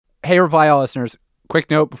Hey, Reply All listeners, quick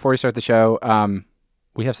note before we start the show.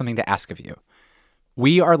 We have something to ask of you.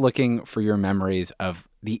 We are looking for your memories of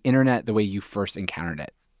the internet the way you first encountered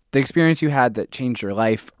it. The experience you had that changed your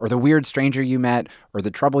life, or the weird stranger you met, or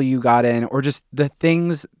the trouble you got in, or just the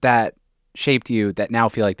things that shaped you that now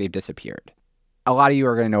feel like they've disappeared. A lot of you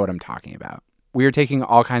are going to know what I'm talking about. We are taking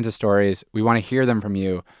all kinds of stories. We want to hear them from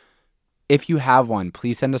you. If you have one,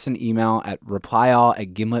 please send us an email at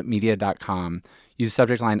replyall@gimletmedia.com. Use the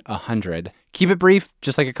subject line 100. Keep it brief,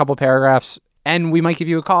 just like a couple paragraphs, and we might give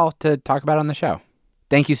you a call to talk about it on the show.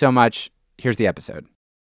 Thank you so much. Here's the episode.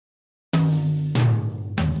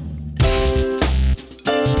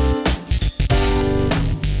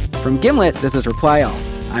 From Gimlet, this is Reply All.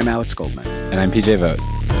 I'm Alex Goldman. And I'm PJ Vogt.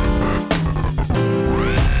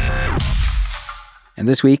 And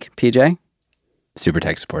this week, PJ? Super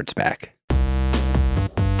Tech Support's back.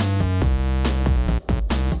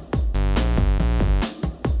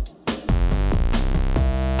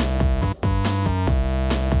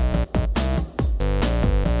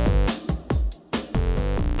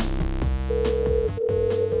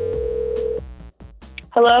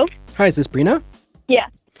 Hello? Hi, is this Brina? Yeah.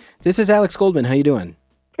 This is Alex Goldman. How you doing?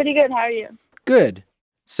 Pretty good. How are you? Good.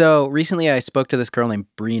 So recently I spoke to this girl named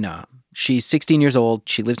Brina. She's 16 years old.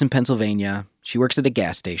 She lives in Pennsylvania. She works at a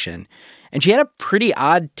gas station. And she had a pretty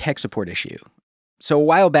odd tech support issue. So a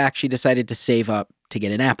while back, she decided to save up to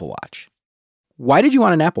get an Apple Watch. Why did you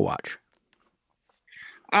want an Apple Watch?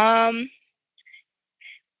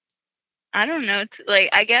 I don't know.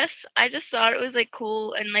 I guess I just thought it was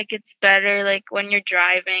cool and it's better when you're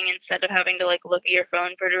driving instead of having to look at your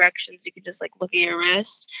phone for directions. You could just look at your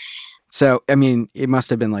wrist. So, I mean, it must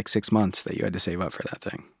have been 6 months that you had to save up for that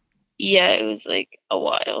thing. Yeah, it was a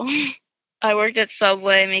while. I worked at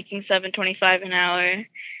Subway making $7.25 an hour.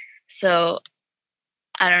 So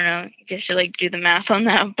I don't know. I guess you do the math on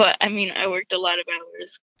that. But I mean, I worked a lot of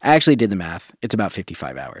hours. I actually did the math. It's about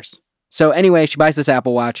 55 hours. So anyway, she buys this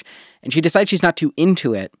Apple Watch and she decides she's not too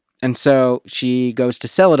into it. And so she goes to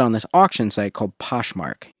sell it on this auction site called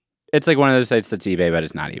Poshmark. It's like one of those sites that's eBay, but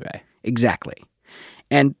it's not eBay. Exactly.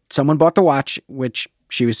 And someone bought the watch, which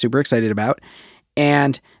she was super excited about.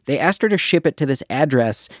 And they asked her to ship it to this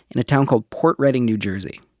address in a town called Port Reading, New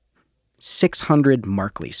Jersey. 600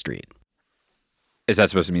 Markley Street. Is that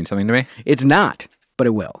supposed to mean something to me? It's not, but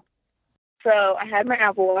it will. So I had my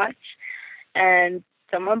Apple Watch and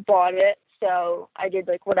someone bought it. So I did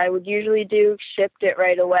what I would usually do, shipped it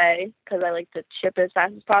right away because I like to ship as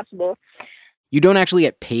fast as possible. You don't actually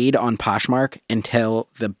get paid on Poshmark until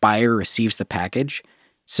the buyer receives the package.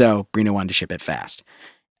 So Brina wanted to ship it fast.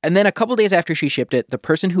 And then a couple days after she shipped it, the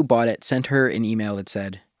person who bought it sent her an email that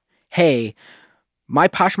said, "Hey, my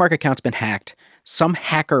Poshmark account's been hacked. Some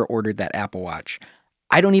hacker ordered that Apple Watch.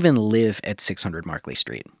 I don't even live at 600 Markley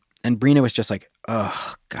Street." And Brina was just like,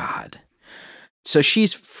 oh, God. So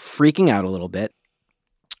she's freaking out a little bit.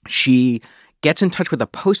 She gets in touch with the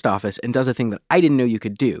post office and does a thing that I didn't know you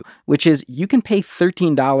could do, which is you can pay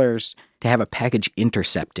 $13 to have a package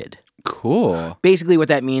intercepted. Cool. Basically what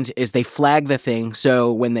that means is they flag the thing.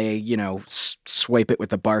 So when they, swipe it with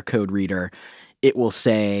the barcode reader, it will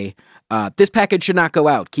say, this package should not go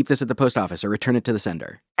out. Keep this at the post office or return it to the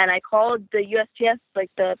sender. And I called the USPS,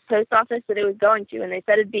 the post office that it was going to, and they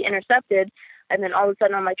said it'd be intercepted. And then all of a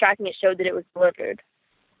sudden on my tracking, it showed that it was delivered.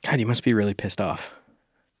 God, you must be really pissed off.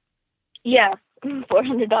 Yeah,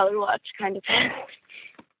 $400 watch, kind of.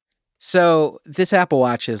 So this Apple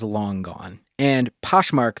Watch is long gone. And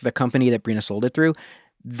Poshmark, the company that Brina sold it through,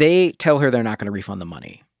 they tell her they're not going to refund the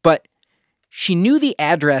money. But she knew the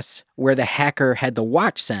address where the hacker had the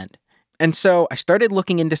watch sent. And so I started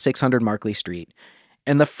looking into 600 Markley Street.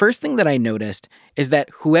 And the first thing that I noticed is that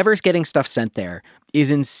whoever's getting stuff sent there is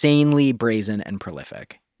insanely brazen and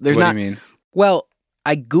prolific. What do you mean? Well,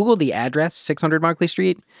 I Googled the address, 600 Markley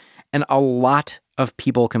Street, and a lot of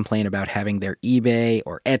people complain about having their eBay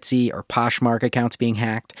or Etsy or Poshmark accounts being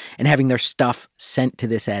hacked and having their stuff sent to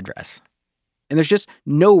this address. And there's just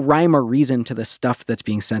no rhyme or reason to the stuff that's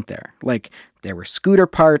being sent there. There were scooter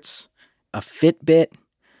parts, a Fitbit,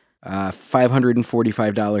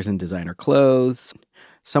 $545 in designer clothes.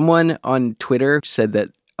 Someone on Twitter said that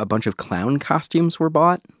a bunch of clown costumes were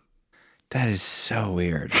bought. That is so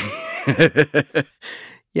weird.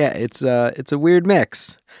 Yeah, it's a weird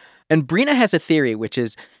mix. And Brina has a theory, which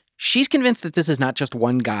is she's convinced that this is not just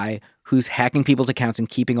one guy who's hacking people's accounts and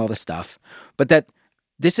keeping all the stuff, but that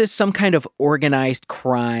this is some kind of organized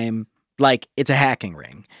crime, it's a hacking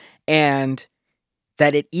ring. And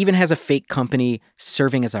that it even has a fake company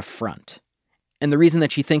serving as a front. And the reason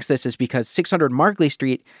that she thinks this is because 600 Markley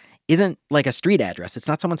Street isn't like a street address. It's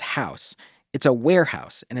not someone's house. It's a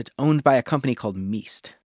warehouse, and it's owned by a company called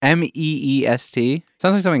Meest. Meest? Sounds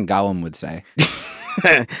like something Gollum would say.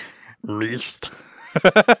 Meest.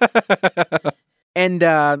 And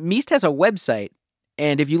Meest has a website,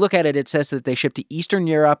 and if you look at it, it says that they ship to Eastern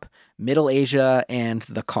Europe, Middle Asia, and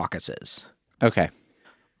the Caucasus. Okay.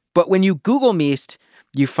 But when you Google Meest,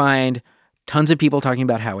 you find tons of people talking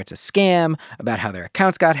about how it's a scam, about how their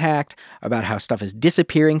accounts got hacked, about how stuff is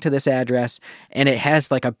disappearing to this address, and it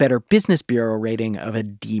has like a Better Business Bureau rating of a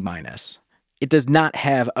D-. It does not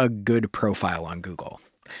have a good profile on Google.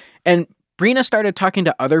 And Brina started talking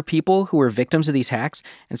to other people who were victims of these hacks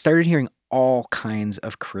and started hearing all kinds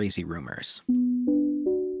of crazy rumors.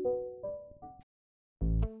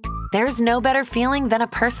 There's no better feeling than a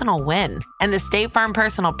personal win, and the State Farm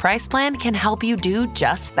Personal Price Plan can help you do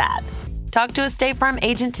just that. Talk to a State Farm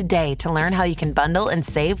agent today to learn how you can bundle and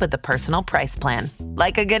save with the Personal Price Plan.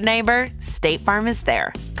 Like a good neighbor, State Farm is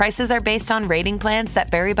there. Prices are based on rating plans that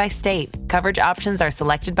vary by state. Coverage options are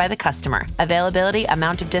selected by the customer. Availability,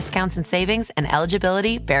 amount of discounts and savings, and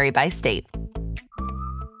eligibility vary by state.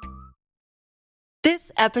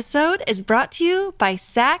 This episode is brought to you by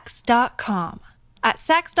Sax.com. At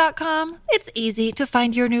Sax.com, it's easy to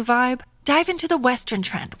find your new vibe. Dive into the Western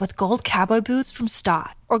trend with gold cowboy boots from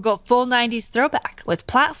Stott, or go full 90s throwback with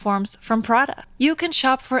platforms from Prada. You can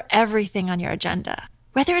shop for everything on your agenda,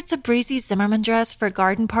 whether it's a breezy Zimmermann dress for a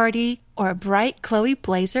garden party or a bright Chloe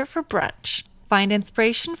blazer for brunch. Find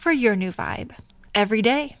inspiration for your new vibe every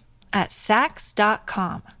day at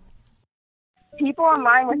Sax.com. People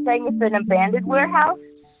online were saying it's an abandoned warehouse.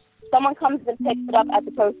 Someone comes and picks it up at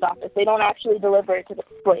the post office. They don't actually deliver it to the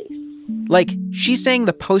place. Like, she's saying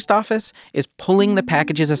the post office is pulling the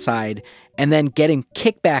packages aside and then getting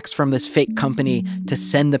kickbacks from this fake company to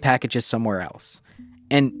send the packages somewhere else.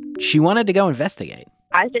 And she wanted to go investigate.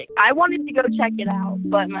 I wanted to go check it out,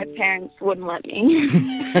 but my parents wouldn't let me.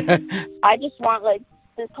 I just want,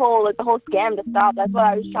 the whole scam to stop. That's what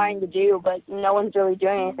I was trying to do, but no one's really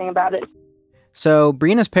doing anything about it. So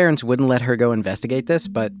Brina's parents wouldn't let her go investigate this,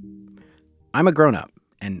 but I'm a grown-up,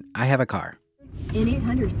 and I have a car. In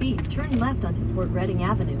 800 feet, turn left onto Fort Reading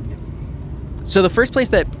Avenue. So the first place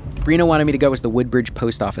that Brina wanted me to go was the Woodbridge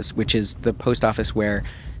Post Office, which is the post office where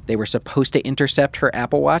they were supposed to intercept her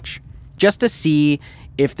Apple Watch, just to see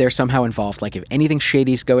if they're somehow involved, like if anything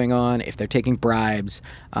shady's going on, if they're taking bribes.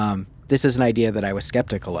 This is an idea that I was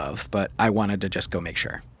skeptical of, but I wanted to just go make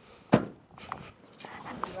sure.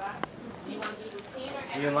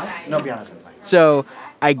 So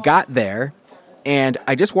I got there, and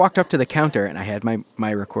I just walked up to the counter, and I had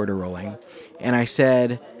my recorder rolling, and I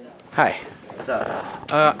said, "Hi. What's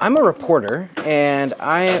up? I'm a reporter, and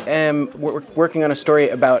I am working on a story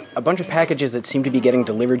about a bunch of packages that seem to be getting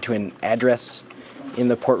delivered to an address in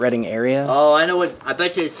the Port Reading area." Oh, I know what. I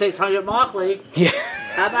bet you it's 600 Markley. Yeah.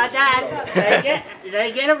 How about that? Did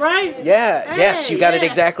I get it right? Yeah. Hey, yes, you got it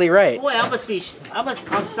exactly right. Boy,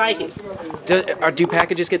 I'm psychic. Do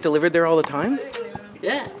packages get delivered there all the time?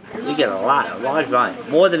 Yeah, we get a large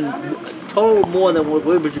volume. More than what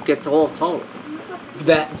Woodbridge gets all total.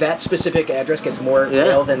 That specific address gets more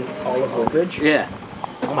mail than all of Woodbridge? Yeah.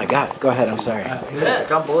 Oh my God. Go ahead, I'm sorry. Yeah,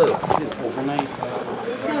 it's unbelievable.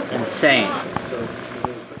 Insane.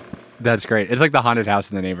 That's great. It's like the haunted house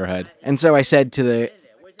in the neighborhood. And so I said to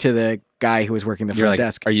the guy who was working the front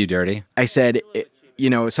desk, "Are you dirty?" I said,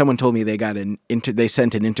 someone told me they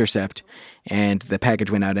sent an intercept, and the package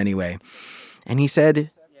went out anyway. And he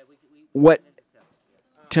said, what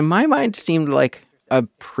to my mind seemed like a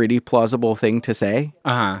pretty plausible thing to say.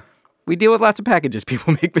 Uh-huh. We deal with lots of packages.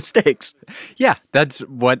 People make mistakes. Yeah, that's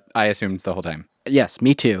what I assumed the whole time. Yes,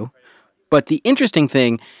 me too. But the interesting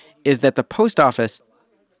thing is that the post office,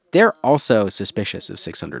 they're also suspicious of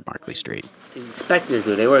 600 Markley Street. The inspectors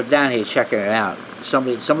do. They were down here checking it out.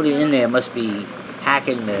 Somebody in there must be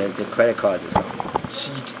hacking the credit cards or something.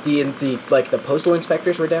 So the postal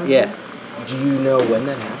inspectors were down Yeah. here? Do you know when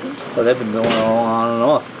that happened? Well, they've been going on and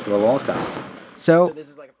off for a long time. So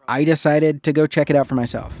I decided to go check it out for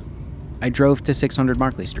myself. I drove to 600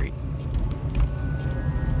 Markley Street.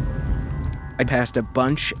 I passed a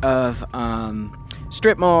bunch of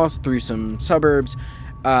strip malls, through some suburbs,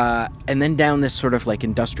 and then down this sort of like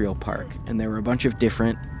industrial park. And there were a bunch of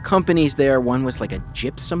different companies there. One was like a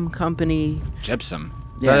gypsum company. Gypsum?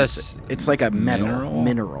 Yeah, it's like a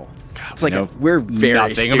mineral. God, it's like we're very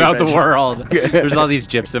nothing stupid about the world. There's all these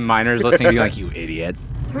gypsum miners listening to you like, you idiot.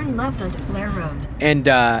 Turn left onto Flair Road. And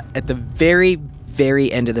at the very, very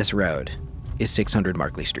end of this road is 600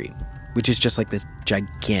 Markley Street, which is just like this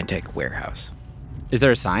gigantic warehouse. Is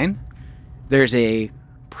there a sign? There's a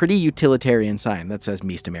pretty utilitarian sign that says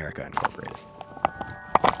Meest America Incorporated.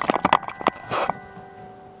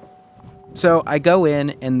 So I go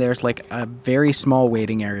in, and there's like a very small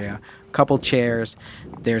waiting area, couple chairs,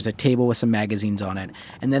 there's a table with some magazines on it,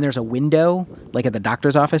 and then there's a window, like at the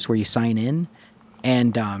doctor's office, where you sign in.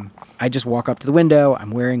 And I just walk up to the window.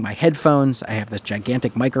 I'm wearing my headphones. I have this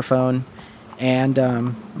gigantic microphone, and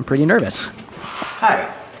I'm pretty nervous.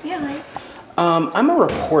 Hi. Yeah, I'm a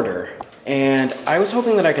reporter, and I was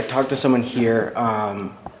hoping that I could talk to someone here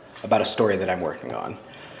about a story that I'm working on.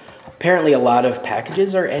 Apparently, a lot of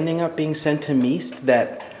packages are ending up being sent to Meest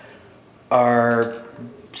that are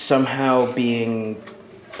somehow being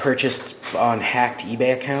purchased on hacked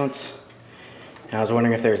eBay accounts. And I was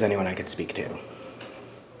wondering if there was anyone I could speak to.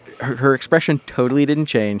 Her expression totally didn't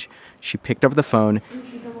change. She picked up the phone,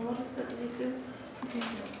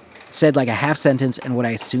 said like a half sentence in what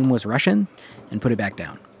I assume was Russian, and put it back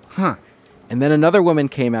down. Huh. And then another woman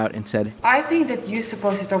came out and said, I think that you're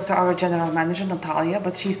supposed to talk to our general manager, Natalia,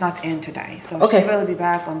 but she's not in today. So Okay. She will be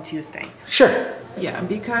back on Tuesday. Sure. Yeah,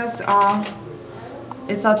 because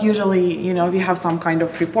it's not usually, we have some kind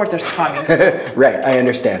of reporters coming. Right, I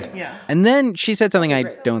understand. Yeah. And then she said something I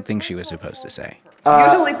don't think she was supposed to say.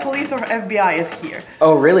 Usually police or FBI is here.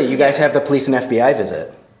 Oh, really? You guys have the police and FBI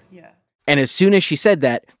visit? Yeah. And as soon as she said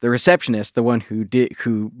that, the receptionist, the one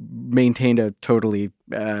who maintained a totally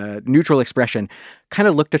neutral expression, kind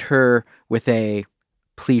of looked at her with a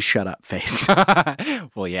 "please shut up" face.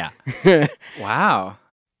 Well, yeah. Wow.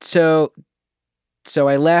 So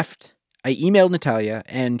I left. I emailed Natalia,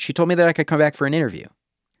 and she told me that I could come back for an interview.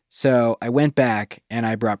 So I went back, and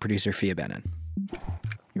I brought producer Fia Benin.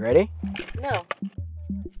 You ready? No.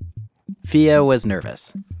 Fia was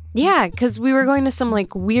nervous. Yeah, because we were going to some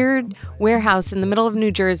like weird warehouse in the middle of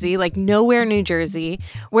New Jersey, like nowhere New Jersey,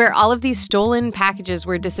 where all of these stolen packages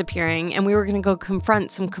were disappearing, and we were going to go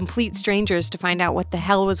confront some complete strangers to find out what the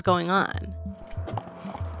hell was going on.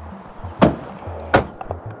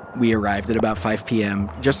 We arrived at about 5 p.m.,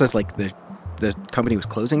 just as like the company was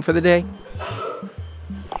closing for the day.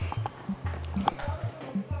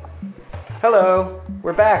 Hello,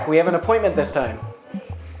 we're back. We have an appointment this time.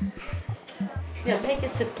 Yeah, take a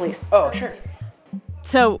sit, please. Oh, sure.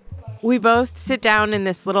 So we both sit down in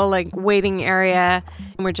this little like waiting area,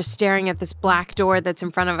 and we're just staring at this black door that's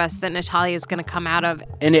in front of us that Natalia is going to come out of.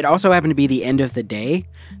 And it also happened to be the end of the day,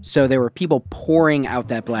 so there were people pouring out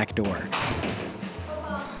that black door.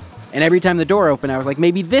 And every time the door opened, I was like,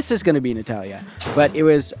 maybe this is going to be Natalia. But it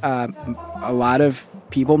was a lot of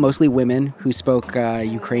people, mostly women, who spoke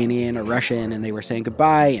Ukrainian or Russian, and they were saying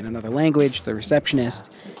goodbye in another language, the receptionist.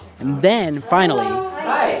 And then, finally...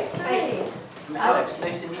 Hi. I'm Alex.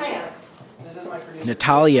 Nice to meet you. This is my producer.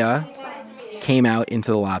 Natalia came out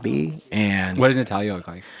into the lobby, and... What did Natalia look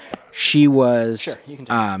like? She was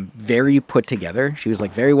very put together. She was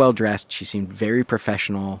like very well dressed. She seemed very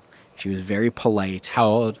professional. She was very polite. How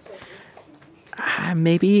old?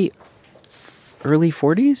 Maybe early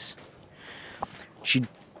 40s. She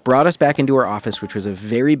brought us back into her office, which was a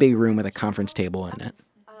very big room with a conference table in it.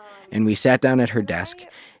 And we sat down at her desk.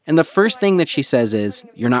 And the first thing that she says is,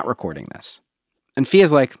 "You're not recording this." And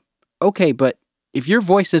Fia's like, "Okay, but if your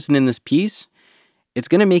voice isn't in this piece, it's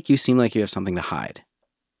going to make you seem like you have something to hide."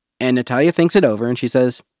 And Natalia thinks it over and she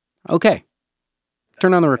says, "Okay,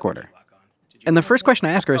 turn on the recorder." And the first question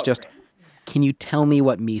I ask her is just, can you tell me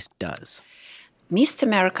what Meest does? Meest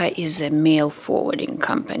America is a mail forwarding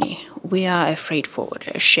company. We are a freight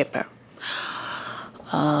forwarder, a shipper.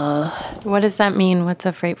 What does that mean? What's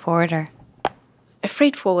a freight forwarder? A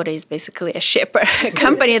freight forwarder is basically a shipper, a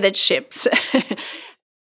company that ships.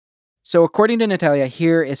 So according to Natalia,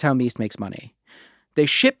 here is how Meest makes money. They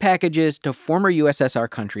ship packages to former USSR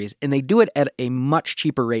countries, and they do it at a much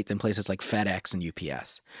cheaper rate than places like FedEx and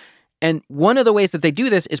UPS. And one of the ways that they do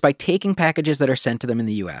this is by taking packages that are sent to them in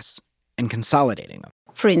the U.S. and consolidating them.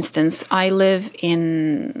 For instance, I live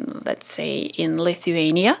in, let's say, in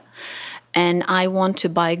Lithuania, and I want to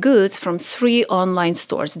buy goods from 3 online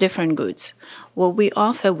stores, different goods. What we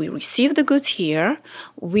offer, we receive the goods here,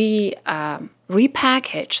 we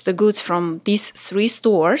repackage the goods from these 3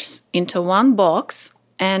 stores into one box,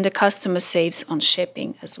 and the customer saves on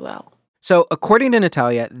shipping as well. So according to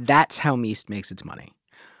Natalia, that's how Meest makes its money.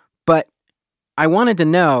 But I wanted to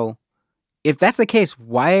know, if that's the case,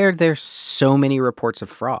 why are there so many reports of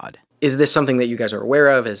fraud? Is this something that you guys are aware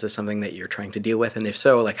of? Is this something that you're trying to deal with? And if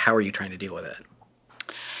so, like, how are you trying to deal with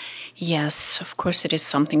it? Yes, of course it is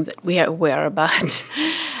something that we are aware about.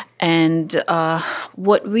 And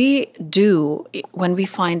what we do when we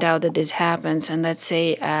find out that this happens, and let's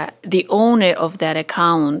say the owner of that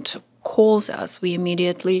account calls us, we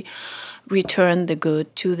immediately return the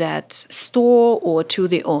good to that store or to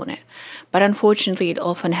the owner. But unfortunately, it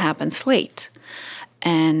often happens late.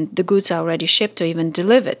 and the goods are already shipped or even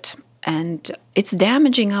delivered. And it's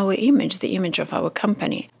damaging our image, the image of our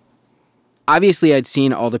company. Obviously, I'd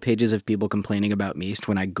seen all the pages of people complaining about Meest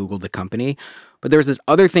when I Googled the company, but there was this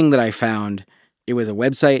other thing that I found. It was a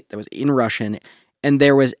website that was in Russian, and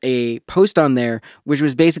there was a post on there which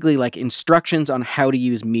was basically like instructions on how to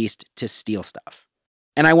use Meest to steal stuff.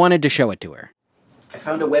 And I wanted to show it to her. I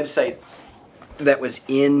found a website that was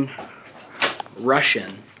in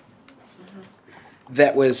Russian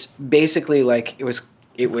that was basically like, it's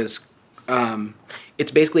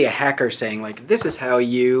basically a hacker saying like, this is how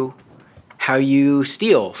you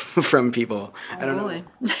steal from people. I don't know.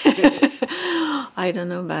 I don't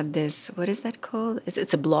know about this. What is that called?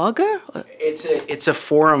 It's a blogger? It's a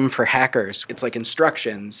forum for hackers. It's like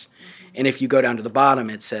instructions. And if you go down to the bottom,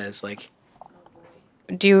 it says like...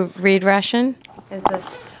 Do you read Russian? Is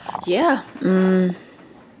this... Yeah.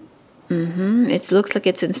 It looks like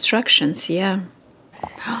it's instructions, yeah.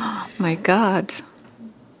 Oh, my God.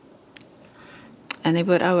 And they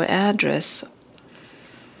put our address.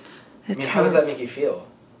 How does that make you feel?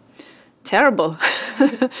 Terrible.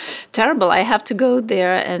 Terrible. I have to go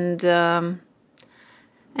there and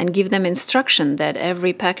give them instruction that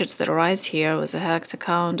every package that arrives here with a hacked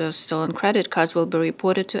account or stolen credit cards will be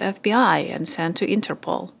reported to FBI and sent to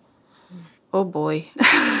Interpol. Oh, boy.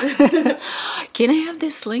 Can I have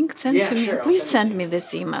this link sent to me? Sure, Please send me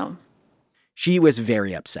this email. She was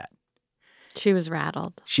very upset. She was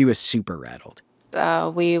rattled. She was super rattled.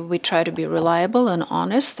 We try to be reliable and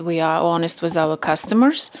honest. We are honest with our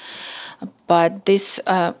customers. But this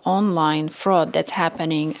online fraud that's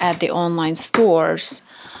happening at the online stores,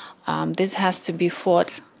 this has to be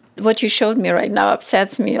fought. What you showed me right now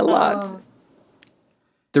upsets me a lot.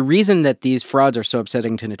 The reason that these frauds are so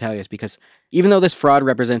upsetting to Natalia is because even though this fraud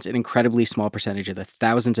represents an incredibly small percentage of the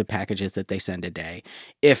thousands of packages that they send a day,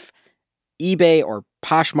 if eBay or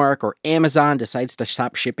Poshmark or Amazon decides to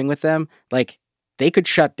stop shipping with them, like, they could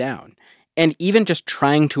shut down. And even just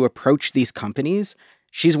trying to approach these companies,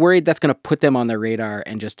 she's worried that's going to put them on their radar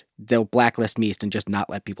and just they'll blacklist Meest and just not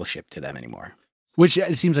let people ship to them anymore. Which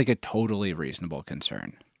seems like a totally reasonable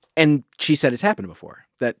concern. And she said it's happened before,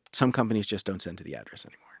 that some companies just don't send to the address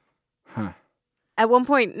anymore. Huh. At one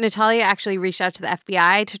point, Natalia actually reached out to the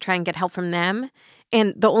FBI to try and get help from them.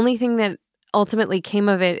 And the only thing that ultimately came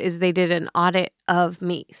of it is they did an audit of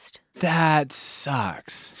Meest. That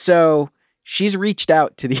sucks. So she's reached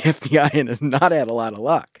out to the FBI and has not had a lot of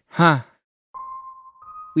luck. Huh.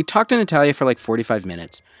 We talked to Natalia for like 45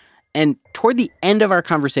 minutes. And toward the end of our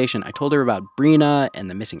conversation, I told her about Brina and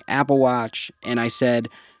the missing Apple Watch. And I said,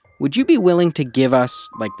 would you be willing to give us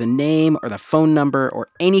like the name or the phone number or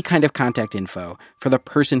any kind of contact info for the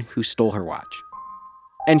person who stole her watch?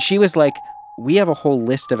 And she was like, we have a whole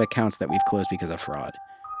list of accounts that we've closed because of fraud.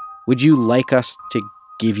 Would you like us to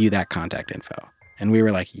give you that contact info? And we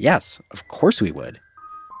were like, yes, of course we would.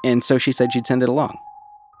 And so she said she'd send it along.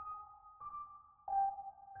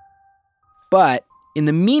 But in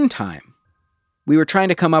the meantime, we were trying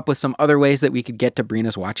to come up with some other ways that we could get to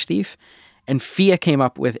Brina's watch thief, and Fia came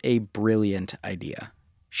up with a brilliant idea.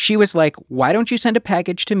 She was like, why don't you send a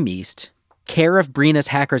package to Meest, care of Brina's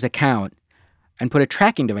hacker's account, and put a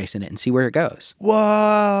tracking device in it and see where it goes?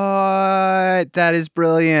 What? That is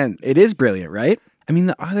brilliant. It is brilliant, right? I mean,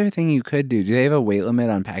 the other thing you could do they have a weight limit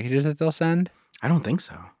on packages that they'll send? I don't think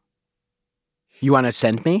so. You want to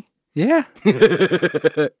send me? Yeah.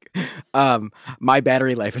 My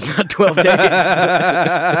battery life is not 12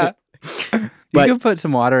 days. But you can put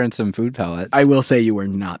some water and some food pellets. I will say you were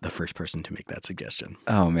not the first person to make that suggestion.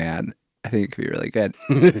 Oh, man. I think it could be really good.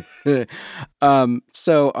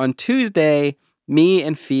 So on Tuesday, me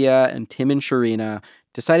and Fia and Tim and Sharina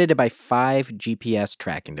decided to buy 5 GPS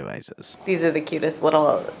tracking devices. These are the cutest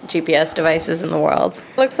little GPS devices in the world.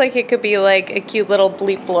 Looks like it could be like a cute little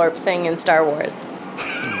bleep blorp thing in Star Wars.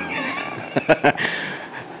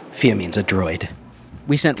 Fia means a droid.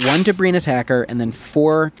 We sent 1 to Brina's hacker and then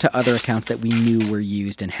 4 to other accounts that we knew were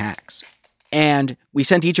used in hacks. And we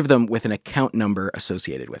sent each of them with an account number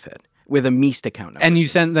associated with it, with a Meest account number. And you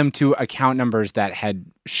sent them to account numbers that had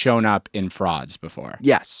shown up in frauds before.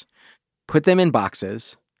 Yes. Put them in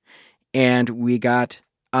boxes, and we got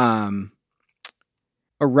a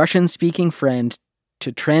Russian-speaking friend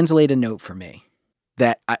to translate a note for me.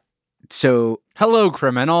 Hello,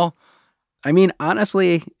 criminal. I mean,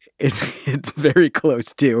 honestly, it's very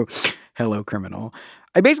close to hello, criminal.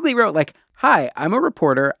 I basically wrote like, hi, I'm a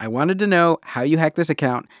reporter. I wanted to know how you hacked this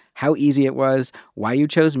account, how easy it was, why you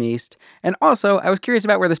chose Meest, and also I was curious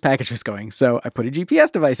about where this package was going, so I put a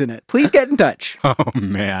GPS device in it. Please get in touch. Oh,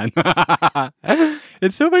 man.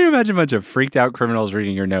 It's so funny to imagine a bunch of freaked out criminals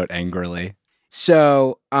reading your note angrily.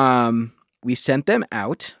 So we sent them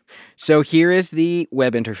out. So here is the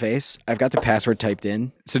web interface. I've got the password typed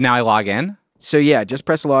in. So now I log in? So yeah, just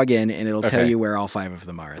press log in and it'll tell Okay. you where all 5 of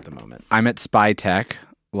them are at the moment. I'm at SpyTech.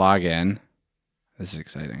 Log in. This is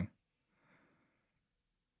exciting.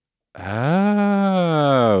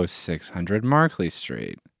 Oh, 600 Markley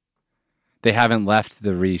Street. They haven't left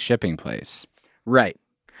the reshipping place. Right.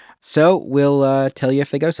 So we'll tell you if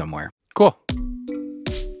they go somewhere. Cool.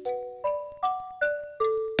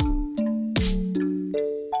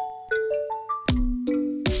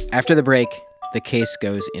 After the break, the case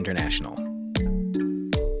goes international.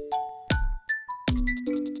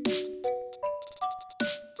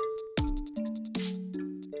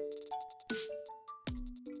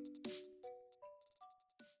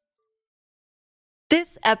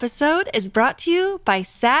 This episode is brought to you by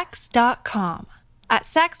Sax.com. At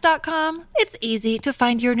Sax.com, it's easy to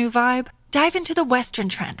find your new vibe. Dive into the Western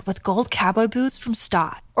trend with gold cowboy boots from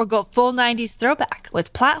Stott, or go full 90s throwback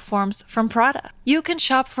with platforms from Prada. You can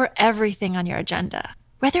shop for everything on your agenda,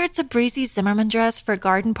 whether it's a breezy Zimmermann dress for a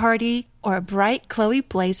garden party or a bright Chloe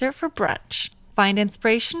blazer for brunch. Find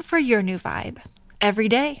inspiration for your new vibe every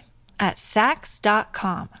day at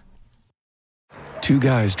Sax.com. 2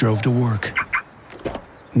 guys drove to work.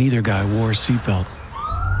 Neither guy wore a seatbelt.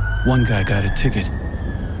 One guy got a ticket.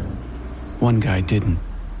 One guy didn't.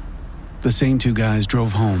 The same 2 guys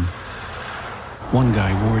drove home. One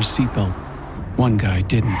guy wore his seatbelt. One guy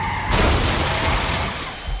didn't.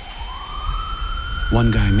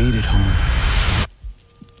 One guy made it home.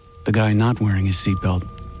 The guy not wearing his seatbelt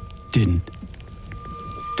didn't.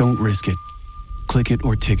 Don't risk it. Click it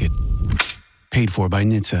or ticket. Paid for by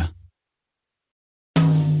NHTSA.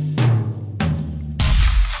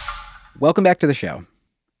 Welcome back to the show.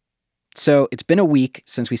 So it's been a week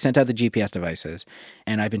since we sent out the GPS devices,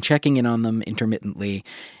 and I've been checking in on them intermittently.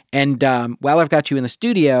 And while I've got you in the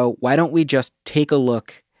studio, why don't we just take a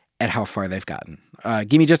look at how far they've gotten?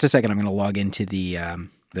 Give me just a second. I'm going to log into the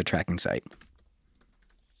tracking site.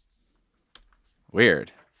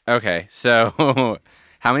 Weird. Okay, so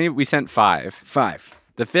how many? We sent 5. 5.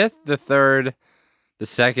 The 5th, the 3rd, the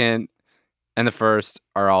 2nd, and the 1st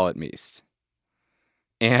are all at Meast.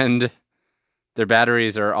 And their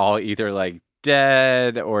batteries are all either like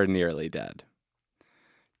dead or nearly dead.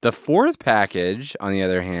 The 4th package, on the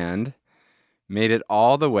other hand, made it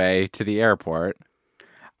all the way to the airport.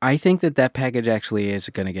 I think that package actually is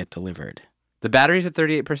going to get delivered. The battery's at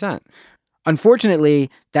 38%. Unfortunately,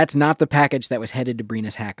 that's not the package that was headed to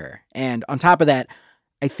Brina's hacker. And on top of that,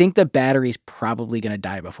 I think the battery's probably going to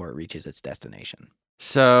die before it reaches its destination.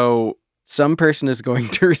 So some person is going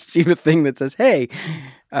to receive a thing that says, hey,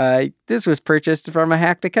 this was purchased from a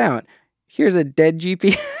hacked account. Here's a dead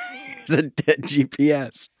GPS. Here's a dead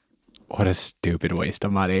GPS. What a stupid waste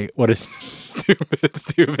of money. What a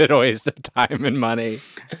stupid waste of time and money.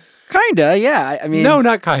 Kinda, yeah. I mean, no,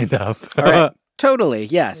 not kind of. All right, totally,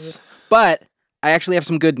 yes. But I actually have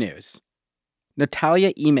some good news.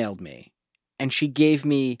 Natalia emailed me, and she gave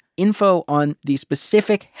me info on the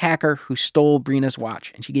specific hacker who stole Brina's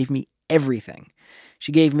watch, and she gave me everything.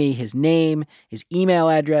 She gave me his name, his email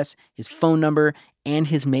address, his phone number, and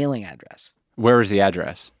his mailing address. Where is the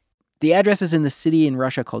address? The address is in the city in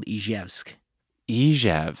Russia called Izhevsk.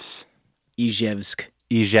 Izhevsk.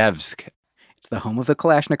 Izhevsk. It's the home of the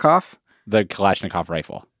Kalashnikov. The Kalashnikov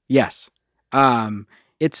rifle. Yes.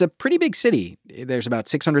 It's a pretty big city. There's about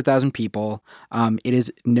 600,000 people. It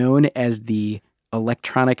is known as the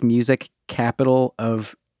electronic music capital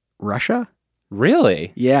of Russia.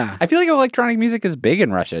 Really? Yeah. I feel like electronic music is big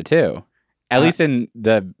in Russia, too. At least in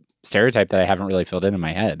the stereotype that I haven't really filled in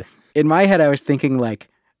my head. In my head, I was thinking like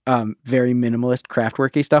very minimalist,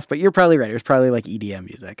 craftworky stuff, but you're probably right. It was probably like EDM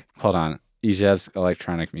music. Hold on. Izhevsk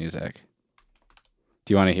electronic music.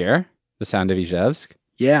 Do you want to hear the sound of Izhevsk?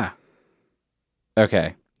 Yeah.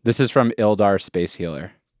 Okay. This is from Ildar Space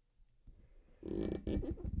Healer.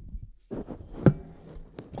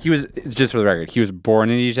 He was, just for the record, he was born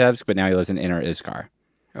in Izhevsk, but now he lives in Inner Izhkar.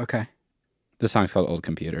 Okay. This song's called Old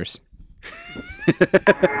Computers.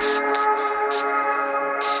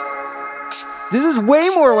 This is way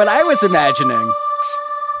more what I was imagining.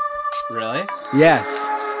 Really? Yes.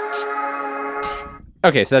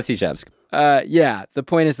 Okay, so that's Izhevsk. Yeah, the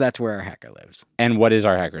point is that's where our hacker lives. And what is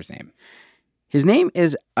our hacker's name? His name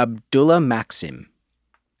is Abdullah Maxim.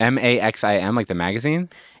 M-A-X-I-M, like the magazine?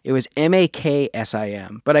 It was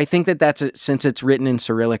M-A-K-S-I-M. But I think that's since it's written in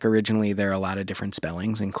Cyrillic originally, there are a lot of different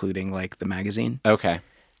spellings, including like the magazine. Okay.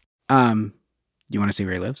 Do you want to see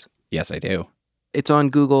where he lives? Yes, I do. It's on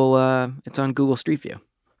Google. It's on Google Street View.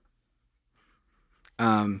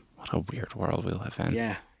 What a weird world we live in.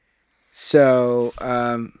 Yeah. So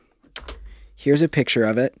here's a picture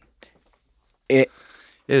of it. It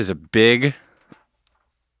is a big,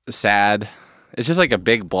 sad. It's just like a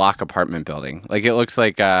big block apartment building. Like it looks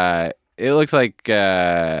like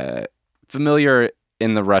familiar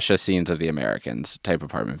in the Russia scenes of The Americans type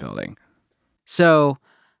apartment building. So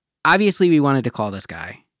obviously we wanted to call this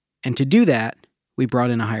guy. And to do that, we brought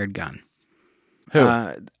in a hired gun. Who?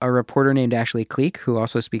 A reporter named Ashley Kleek, who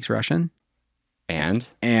also speaks Russian.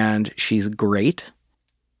 And she's great.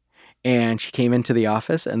 And she came into the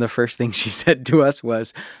office, and the first thing she said to us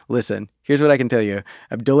was, listen, here's what I can tell you.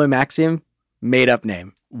 Abdullah Maxim, made up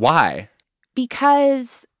name. Why?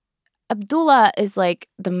 Because Abdullah is like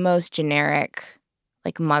the most generic,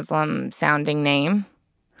 like Muslim sounding name.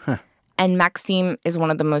 Huh. And Maxim is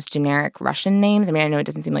one of the most generic Russian names. I mean, I know it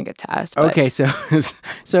doesn't seem like it to us. But Okay, so it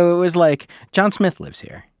was like, John Smith lives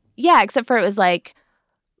here. yeah, except for it was like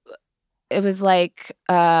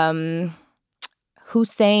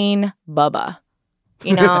Hussein Bubba,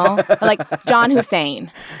 you know? Or like John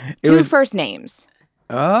Hussein. Two first names.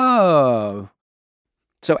 Oh.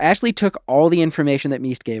 So Ashley took all the information that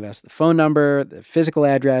Meest gave us, the phone number, the physical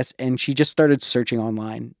address, and she just started searching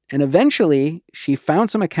online. And eventually, she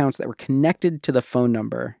found some accounts that were connected to the phone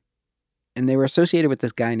number, and they were associated with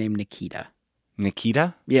this guy named Nikita.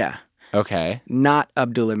 Nikita? Yeah. Okay. Not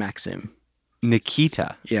Abdullah Maxim.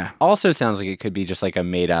 Nikita. Yeah. Also sounds like it could be just like a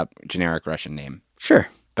made-up generic Russian name. Sure.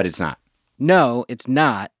 But it's not. No, it's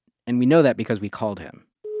not, and we know that because we called him.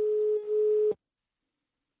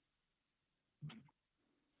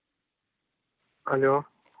 Алло.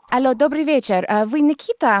 Алло, добрый вечер. Вы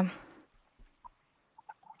Никита?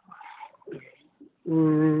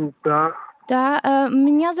 Да. Да,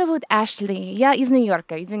 меня зовут Ashley. Я из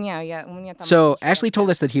Нью-Йорка. Извиняю, у меня там... So Ashley told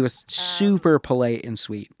us that he was super polite and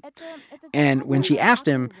sweet. And when she asked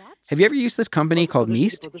him, have you ever used this company called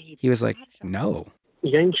Meest? He was like, no.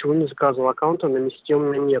 Я ничего не заказывал. Аккаунта на Месте у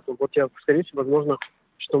меня нет. Вот я, скорее всего, возможно,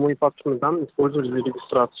 что мои паспортные данные использовали для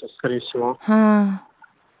регистрации, скорее всего.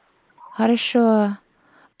 Хорошо.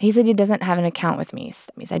 He said he doesn't have an account with Meest.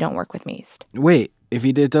 That means I don't work with Meest. Wait, if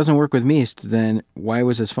it doesn't work with Meest, then why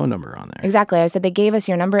was his phone number on there? Exactly. I said they gave us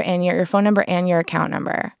your number and your phone number and your account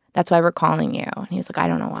number. That's why we're calling you. And he was like, I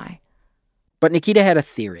don't know why. But Nikita had a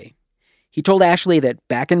theory. He told Ashley that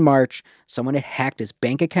back in March, someone had hacked his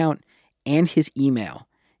bank account and his email.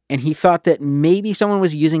 And he thought that maybe someone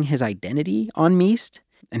was using his identity on Meest.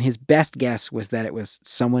 And his best guess was that it was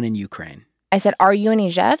someone in Ukraine. I said, are you in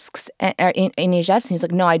Ijevsk? In Ijevsk? And he's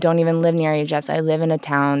like, no, I don't even live near Ijevsk. I live in a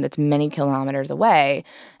town that's many kilometers away.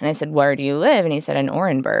 And I said, where do you live? And he said, in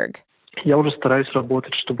Orenburg. Я уже стараюсь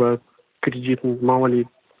работать, чтобы кредит, мало ли.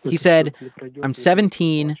 He said, I'm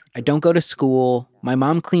 17, I don't go to school, my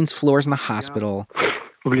mom cleans floors in the hospital.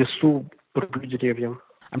 В лесу рублю деревья.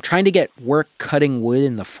 I'm trying to get work cutting wood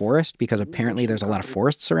in the forest because apparently there's a lot of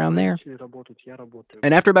forests around there.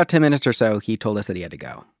 And after about 10 minutes or so, he told us that he had to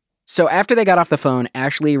go. So after they got off the phone,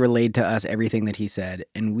 Ashley relayed to us everything that he said,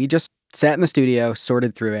 and we just sat in the studio,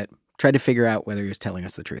 sorted through it, tried to figure out whether he was telling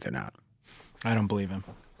us the truth or not. I don't believe him.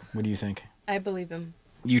 What do you think? I believe him.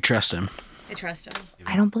 You trust him. I trust him.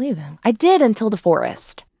 I don't believe him. I did until the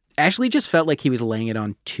forest. Ashley just felt like he was laying it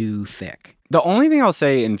on too thick. The only thing I'll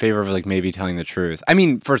say in favor of like maybe telling the truth, I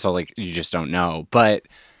mean, first of all, like you just don't know, but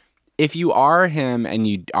if you are him and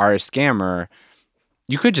you are a scammer,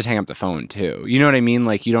 you could just hang up the phone too. You know what I mean?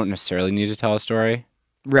 Like you don't necessarily need to tell a story.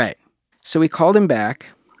 Right. So we called him back.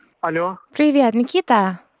 Алло. Привет,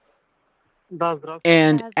 Никита. Да, здравствуйте.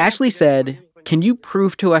 And Ashley said, can you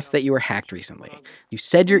prove to us that you were hacked recently? You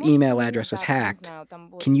said your email address was hacked.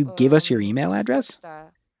 Can you give us your email address?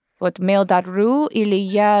 Вот mail.ru или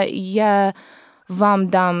я вам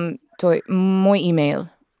дам мой email?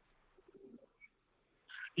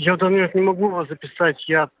 Я, например, не могу вас записать.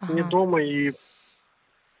 Я не дома и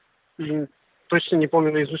точно не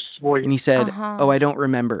помню наизусть свой. And he said, oh, I don't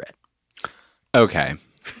remember it. Okay.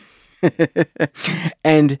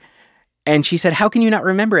 And she said, how can you not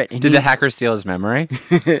remember it? And Did the hacker steal his memory?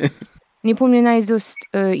 Не помню наизусть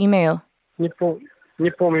email. Не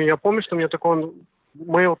помню. Я помню, что у меня такой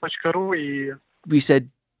mail.ru и... We said,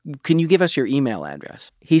 can you give us your email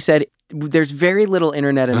address? He said, there's very little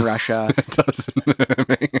internet in Russia.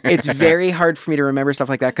 It's very hard for me to remember stuff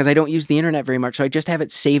like that because I don't use the internet very much, so I just have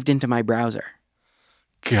it saved into my browser.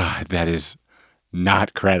 God, that is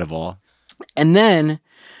not credible. And then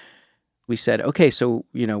we said, okay, so,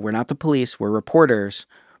 we're not the police, we're reporters,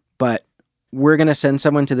 but we're going to send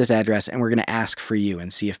someone to this address and we're going to ask for you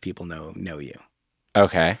and see if people know you.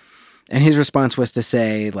 Okay. And his response was to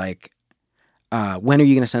say, like, when are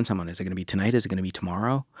you going to send someone? Is it going to be tonight? Is it going to be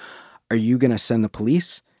tomorrow? Are you going to send the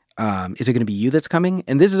police? Is it going to be you that's coming?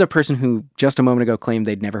 And this is a person who just a moment ago claimed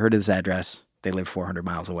they'd never heard of this address. They live 400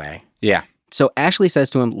 miles away. Yeah. So Ashley says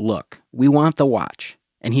to him, look, we want the watch.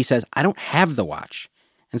 And he says, I don't have the watch.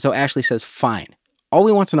 And so Ashley says, fine. All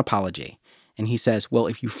we want's an apology. And he says, well,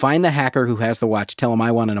 if you find the hacker who has the watch, tell him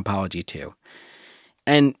I want an apology too.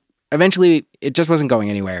 And eventually it just wasn't going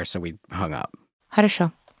anywhere, so we hung up.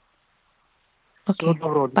 Хорошо. Окей.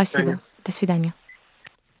 Спасибо. До свидания.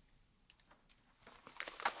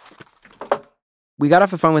 We got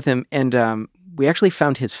off the phone with him, and we actually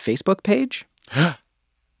found his Facebook page.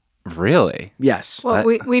 Really? Yes. Well,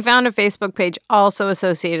 we found a Facebook page also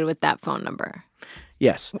associated with that phone number.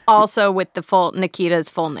 Yes. Also with the Nikita's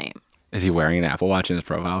full name. Is he wearing an Apple Watch in his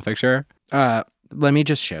profile picture? Let me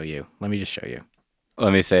just show you. Let me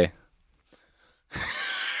see.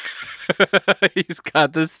 He's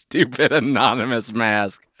got this stupid anonymous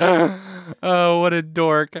mask. Oh, what a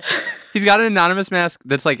dork. He's got an anonymous mask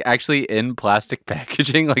that's like actually in plastic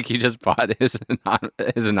packaging. Like he just bought his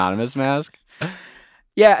anonymous mask.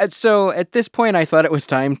 Yeah, so at this point, I thought it was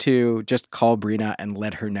time to just call Brina and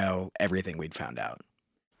let her know everything we'd found out.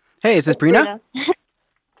 Hey, is this Brina?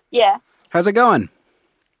 Yeah. How's it going?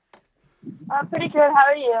 Pretty good. How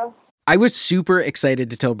are you? I was super excited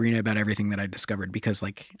to tell Brina about everything that I discovered because,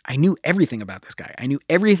 like, I knew everything about this guy. I knew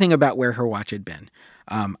everything about where her watch had been.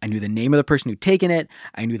 I knew the name of the person who'd taken it.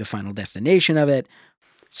 I knew the final destination of it.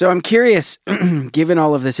 So I'm curious, given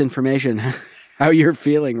all of this information, how you're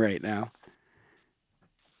feeling right now.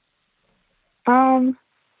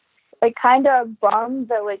 Like, kind of bummed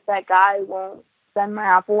that, like, that guy won't send my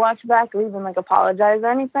Apple Watch back or even, like, apologize or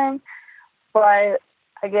anything. But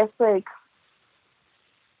I guess, like,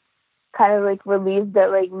 kind of, like, relieved that,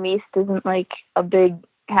 like, Meest isn't, like, a big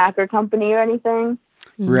hacker company or anything.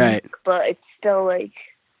 Right. But it's still, like,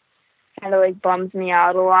 kind of, like, bums me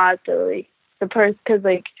out a lot that, like, the person, because,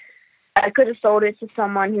 like, I could have sold it to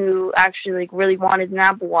someone who actually, like, really wanted an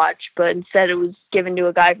Apple Watch, but instead it was given to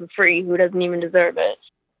a guy for free who doesn't even deserve it.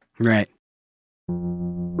 Right.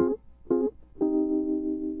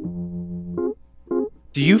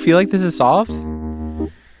 Do you feel like this is solved?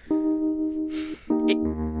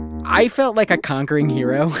 I felt like a conquering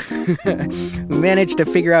hero who managed to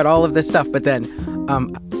figure out all of this stuff. But then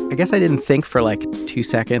I guess I didn't think for like 2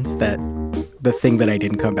 seconds that the thing that I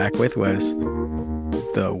didn't come back with was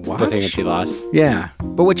the watch. The thing that she lost? Yeah.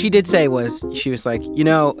 But what she did say was, she was like, you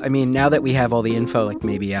know, I mean, now that we have all the info, like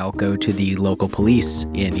maybe I'll go to the local police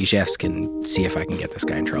in Izhevsk and see if I can get this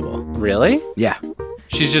guy in trouble. Really? Yeah.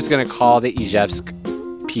 She's just going to call the Izhevsk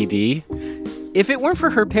PD? If it weren't for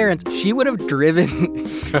her parents, she would have driven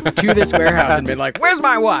to this warehouse and been like, where's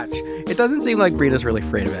my watch? It doesn't seem like Brina's really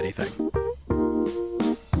afraid of anything.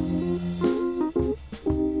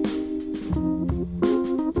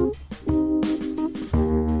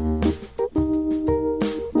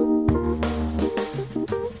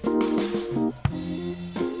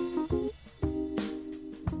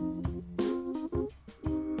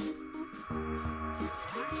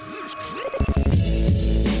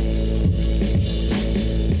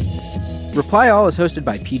 Reply All is hosted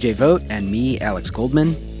by PJ Vogt and me, Alex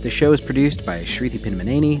Goldman. The show is produced by Shruti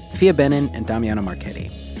Pinmaneni, Thea Benin, and Damiano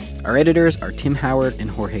Marchetti. Our editors are Tim Howard and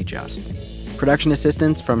Jorge Just. Production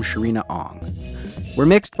assistance from Sharina Ong. We're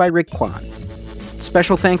mixed by Rick Kwan.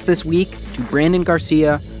 Special thanks this week to Brandon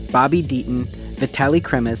Garcia, Bobby Deaton, Vitaly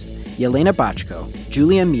Kremes, Yelena Bachko,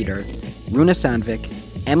 Julia Meter, Runa Sandvik,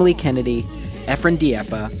 Emily Kennedy, Efren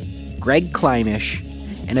Diepa, Greg Kleinish,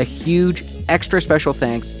 and a huge extra special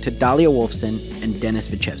thanks to Dahlia Wolfson and Dennis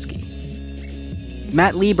Vichevsky.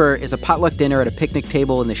 Matt Lieber is a potluck dinner at a picnic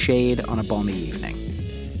table in the shade on a balmy evening.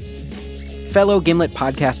 Fellow Gimlet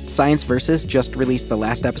podcast Science Versus just released the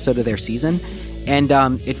last episode of their season, and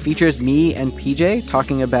it features me and PJ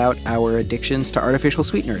talking about our addictions to artificial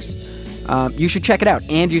sweeteners. You should check it out,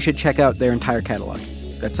 and you should check out their entire catalog.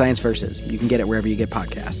 That's Science Versus. You can get it wherever you get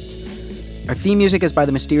podcasts. Our theme music is by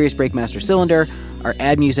the mysterious Breakmaster Cylinder. Our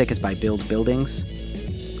ad music is by Build Buildings.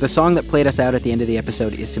 The song that played us out at the end of the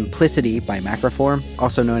episode is Simplicity by Macroform,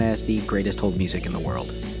 also known as the greatest hold music in the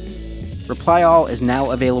world. Reply All is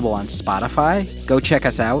now available on Spotify. Go check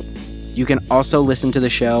us out. You can also listen to the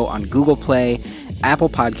show on Google Play, Apple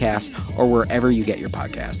Podcasts, or wherever you get your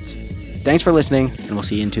podcasts. Thanks for listening, and we'll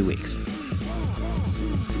see you in 2 weeks.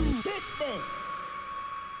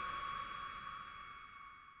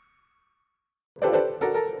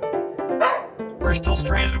 We're still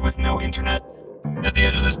stranded with no internet. At the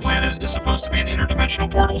edge of this planet is supposed to be an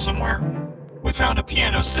interdimensional portal somewhere. We found a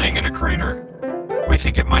piano sitting in a crater. We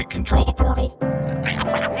think it might control the portal.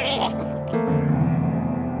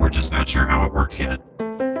 We're just not sure how it works yet.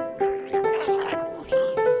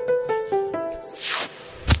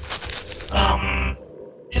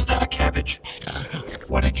 Cabbage.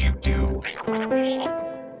 What did you do?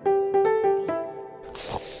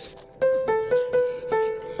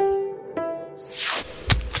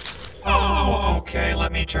 Oh, okay,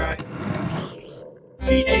 let me try.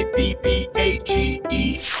 C-A-B-B-A-G-E.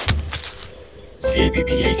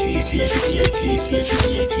 C-A-B-B-A-G-E, C-A-B-B-A-G-E,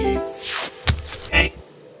 C-A-B-B-A-G-E. Hey.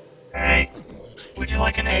 Hey. Would you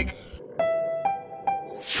like an egg?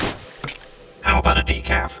 How about a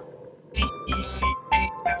decaf?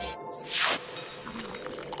 D-E-C-A-F.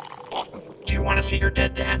 Do you want to see your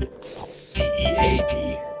dead dad?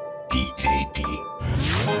 D-E-A-D. D-A-D.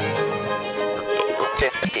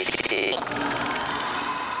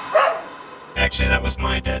 Actually, that was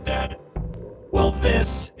my dead dad. Well,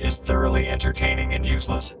 this is thoroughly entertaining and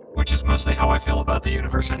useless, which is mostly how I feel about the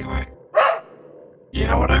universe anyway. You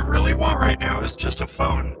know what I really want right now is just a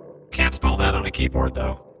phone. Can't spell that on a keyboard,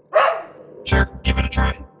 though. Sure, give it a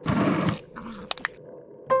try.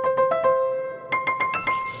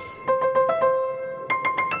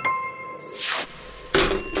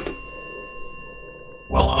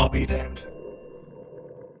 Well, I'll be damned.